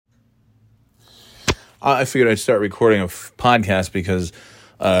I figured I'd start recording a podcast because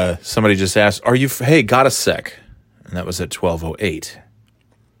somebody just asked, hey, got a sec? And that was at 12:08.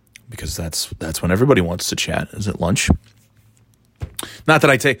 Because that's when everybody wants to chat, is at lunch. Not that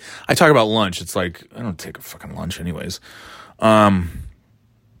I talk about lunch. It's like, I don't take a fucking lunch anyways. And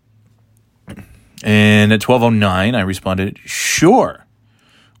at 12:09, I responded, sure.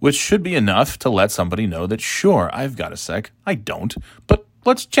 Which should be enough to let somebody know that, sure, I've got a sec. I don't, but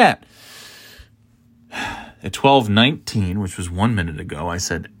let's chat. At 12:19, which was 1 minute ago, I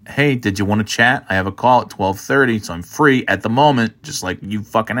said, hey, did you want to chat? I have a call at 12:30, so I'm free at the moment, just like you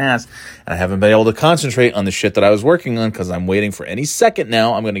fucking asked. And I haven't been able to concentrate on the shit that I was working on because I'm waiting for any second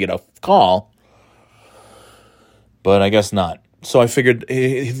now. I'm going to get a call. But I guess not. So I figured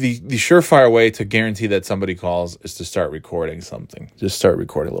the surefire way to guarantee that somebody calls is to start recording something. Just start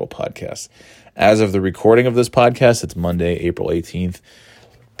recording a little podcast. As of the recording of this podcast, it's Monday, April 18th.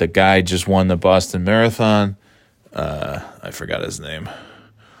 The guy just won the Boston Marathon. I forgot his name.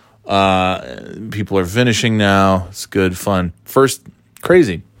 People are finishing now. It's good, fun. First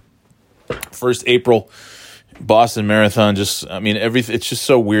April Boston Marathon. It's just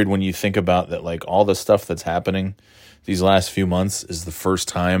so weird when you think about that, like all the stuff that's happening these last few months is the first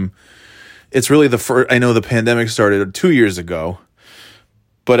time. It's really the first. I know the pandemic started 2 years ago,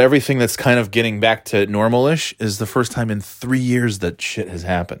 but everything that's kind of getting back to normal-ish is the first time in 3 years that shit has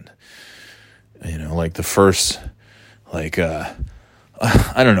happened. You know, like the first, I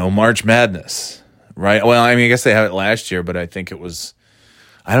don't know, March Madness, right? Well, I mean, I guess they had it last year, but I think it was,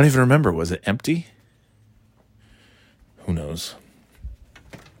 I don't even remember. Was it empty? Who knows?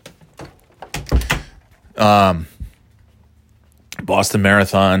 Boston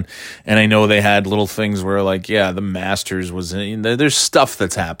Marathon, and I know they had little things where, like, yeah, the Masters was in. There's stuff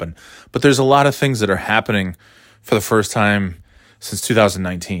that's happened, but there's a lot of things that are happening for the first time since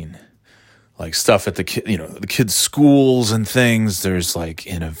 2019. Like stuff at the kids' schools and things. There's like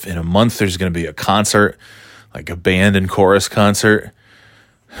in a month there's going to be a concert, like a band and chorus concert,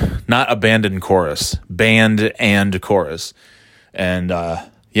 not a band and chorus, band and chorus, and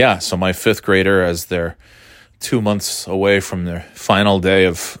so my fifth grader, as they're 2 months away from their final day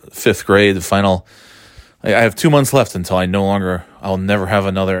of fifth grade, I have 2 months left until I'll never have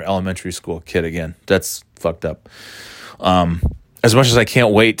another elementary school kid again. That's fucked up. As much as I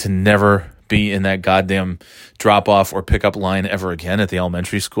can't wait to never be in that goddamn drop off or pickup line ever again at the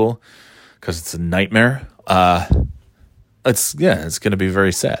elementary school, because it's a nightmare. It's going to be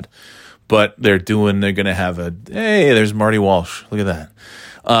very sad, but they're going to have hey, there's Marty Walsh. Look at that.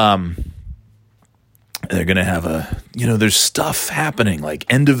 They're going to have there's stuff happening,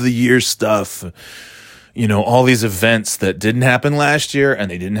 like end of the year stuff, all these events that didn't happen last year and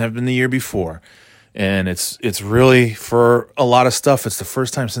they didn't happen the year before. And it's really, for a lot of stuff, it's the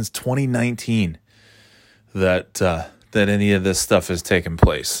first time since 2019 that any of this stuff has taken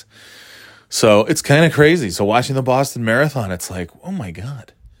place. So it's kind of crazy. So watching the Boston Marathon, it's like, oh my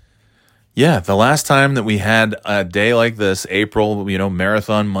God. Yeah, the last time that we had a day like this, April,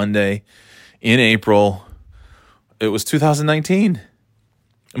 Marathon Monday, in April, it was 2019.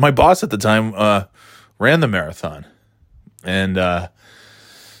 My boss at the time ran the marathon. And when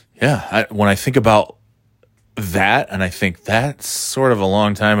I think about that, and I think that's sort of a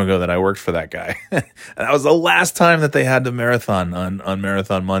long time ago that I worked for that guy. And that was the last time that they had the marathon on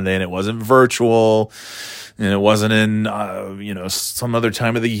Marathon Monday, and it wasn't virtual, and it wasn't in some other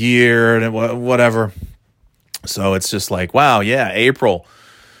time of the year, and whatever. So it's just like, wow, yeah, April.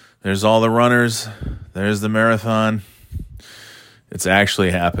 There's all the runners. There's the marathon. It's actually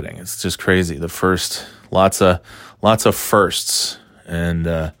happening. It's just crazy. The first, lots of firsts, and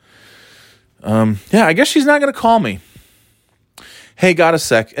I guess she's not going to call me. Hey, got a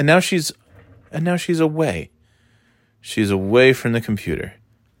sec? And now she's away. She's away from the computer.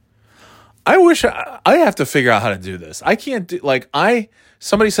 I wish I have to figure out how to do this. I can't do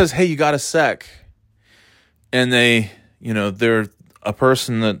somebody says, hey, you got a sec, and they're a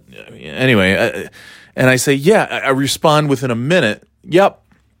person that, anyway, and I say, yeah, I respond within a minute. Yep.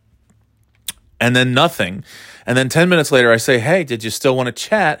 And then nothing. And then 10 minutes later, I say, hey, did you still want to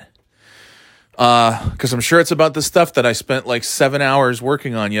chat? Because I'm sure it's about the stuff that I spent like 7 hours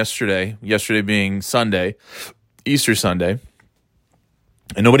working on yesterday being Sunday, Easter Sunday.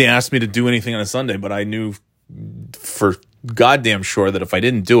 And nobody asked me to do anything on a Sunday, but I knew for goddamn sure that if I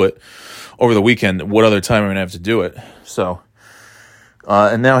didn't do it over the weekend, what other time am I going to have to do it? So,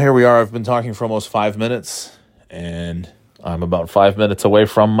 and now here we are. I've been talking for almost 5 minutes, and I'm about 5 minutes away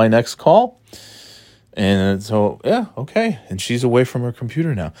from my next call. And so, yeah, okay. And she's away from her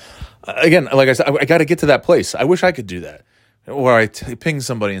computer now. Again, like I said, I got to get to that place. I wish I could do that. Where I ping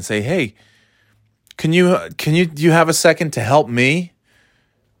somebody and say, hey, do you have a second to help me?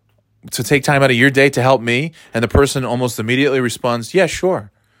 To take time out of your day to help me?" And the person almost immediately responds, "Yeah,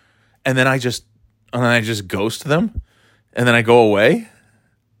 sure." And then I just ghost them, and then I go away.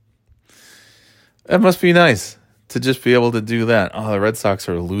 That must be nice to just be able to do that. Oh, the Red Sox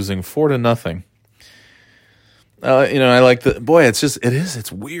are losing 4-0. I like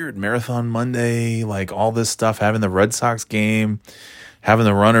it's weird. Marathon Monday, like all this stuff, having the Red Sox game, having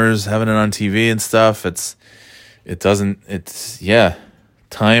the runners, having it on TV and stuff.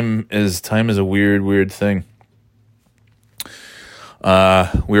 Time is a weird thing.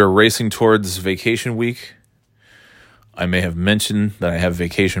 We are racing towards vacation week. I may have mentioned that I have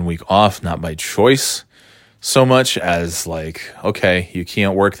vacation week off, not by choice, so much as like, okay, you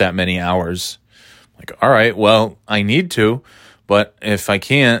can't work that many hours. Like, all right, well, I need to, but if I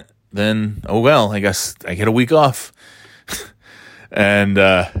can't, then, oh well, I guess I get a week off. And,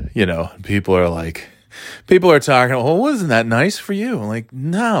 people are talking, "Oh, wasn't that nice for you?" I'm like,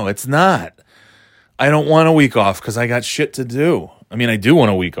 no, it's not. I don't want a week off because I got shit to do. I mean, I do want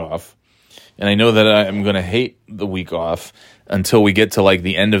a week off. And I know that I'm going to hate the week off until we get to like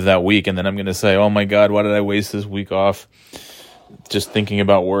the end of that week. And then I'm going to say, "Oh my God, why did I waste this week off just thinking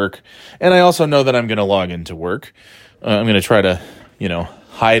about work?" And I also know that I'm going to log into work. I'm going to try to,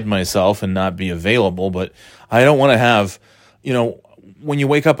 hide myself and not be available. But I don't want to have, when you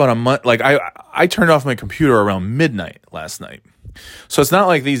wake up on a month, like I turned off my computer around midnight last night. So it's not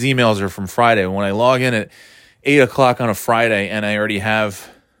like these emails are from Friday. When I log in at 8:00 on a Friday and I already have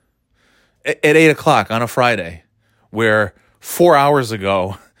at 8:00 on a Friday, where 4 hours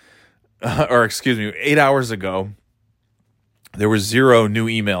ago, 8 hours ago, there were 0 new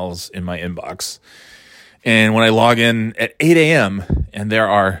emails in my inbox. And when I log in at 8 a.m. and there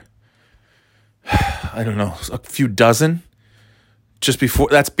are, I don't know, a few dozen,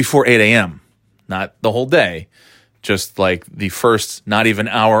 that's before 8 a.m., not the whole day, just like the first, not even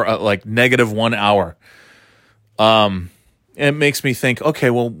hour, like negative 1 hour. It makes me think, okay,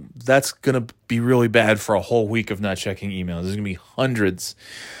 well, that's going to be really bad for a whole week of not checking emails. There's going to be hundreds.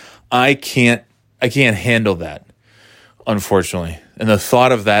 I can't handle that, unfortunately. And the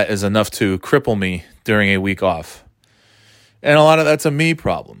thought of that is enough to cripple me during a week off. And a lot of that's a me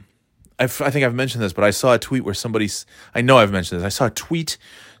problem. I think I've mentioned this, but I saw a tweet where I know I've mentioned this. I saw a tweet,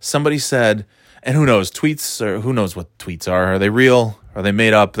 somebody said, and who knows, who knows what tweets are. Are they real? Are they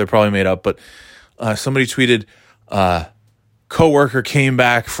made up? They're probably made up. But somebody tweeted, coworker came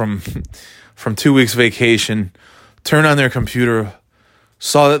back from 2 weeks vacation, turned on their computer,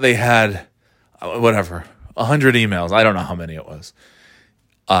 saw that they had 100 emails. I don't know how many it was,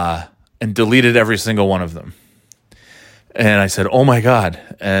 and deleted every single one of them. And I said, "Oh my God."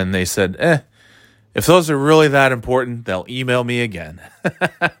 And they said, if those are really that important, they'll email me again.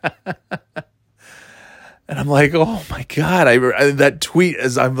 And I'm like, oh my God, that tweet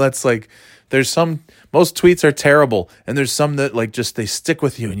most tweets are terrible. And there's some that like just, they stick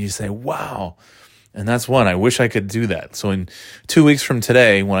with you and you say, wow. And that's one. I wish I could do that. So in 2 weeks from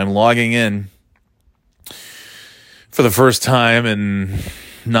today, when I'm logging in for the first time in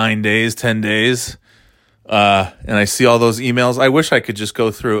 9 days, 10 days, and I see all those emails, I wish I could just go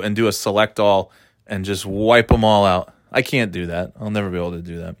through and do a select all and just wipe them all out. I can't do that. I'll never be able to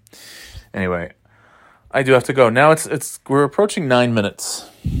do that. Anyway, I do have to go. Now we're approaching 9 minutes.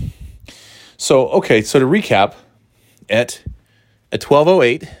 So to recap, at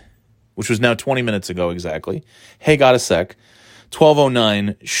 12:08, which was now 20 minutes ago exactly, hey, got a sec,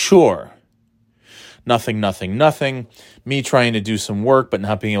 12:09, sure. Nothing. Me trying to do some work, but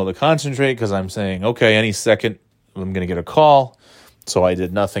not being able to concentrate because I'm saying, okay, any second I'm going to get a call. So I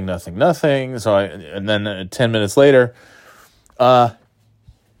did nothing. So and then 10 minutes later,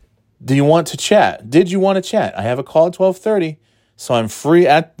 do you want to chat? Did you want to chat? I have a call at 12:30, so I'm free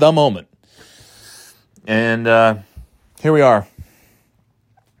at the moment. And here we are.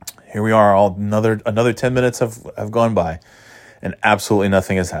 Another 10 minutes have gone by, and absolutely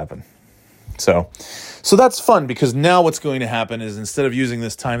nothing has happened. So that's fun, because now what's going to happen is, instead of using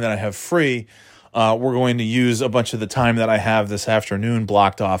this time that I have free, we're going to use a bunch of the time that I have this afternoon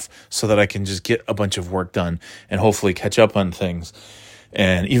blocked off so that I can just get a bunch of work done and hopefully catch up on things.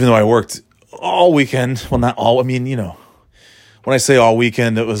 And even though I worked all weekend, well, not all, I mean, when I say all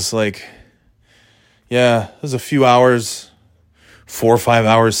weekend, it was like, it was a few hours, 4 or 5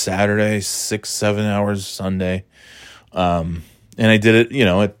 hours Saturday, 6, 7 hours Sunday. And I did it,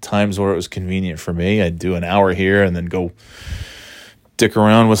 at times where it was convenient for me. I'd do an hour here and then go dick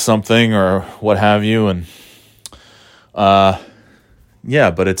around with something or what have you. And, but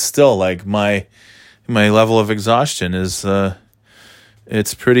it's still like my level of exhaustion is,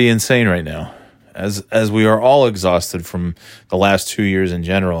 it's pretty insane right now. as we are all exhausted from the last 2 years in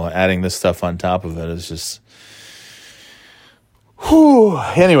general, adding this stuff on top of it is just, whew.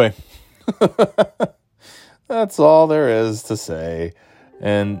 Anyway, that's all there is to say.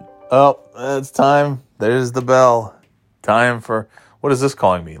 And, it's time. There's the bell. Time for, what is this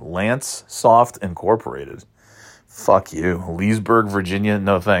calling me? Lance Soft Incorporated. Fuck you. Leesburg, Virginia?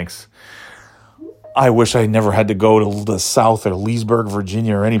 No thanks. I wish I never had to go to the South or Leesburg,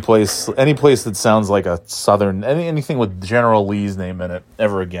 Virginia, or any place that sounds like a Southern, anything with General Lee's name in it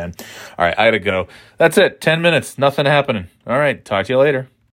ever again. All right, I gotta go. That's it. 10 minutes. Nothing happening. All right, talk to you later.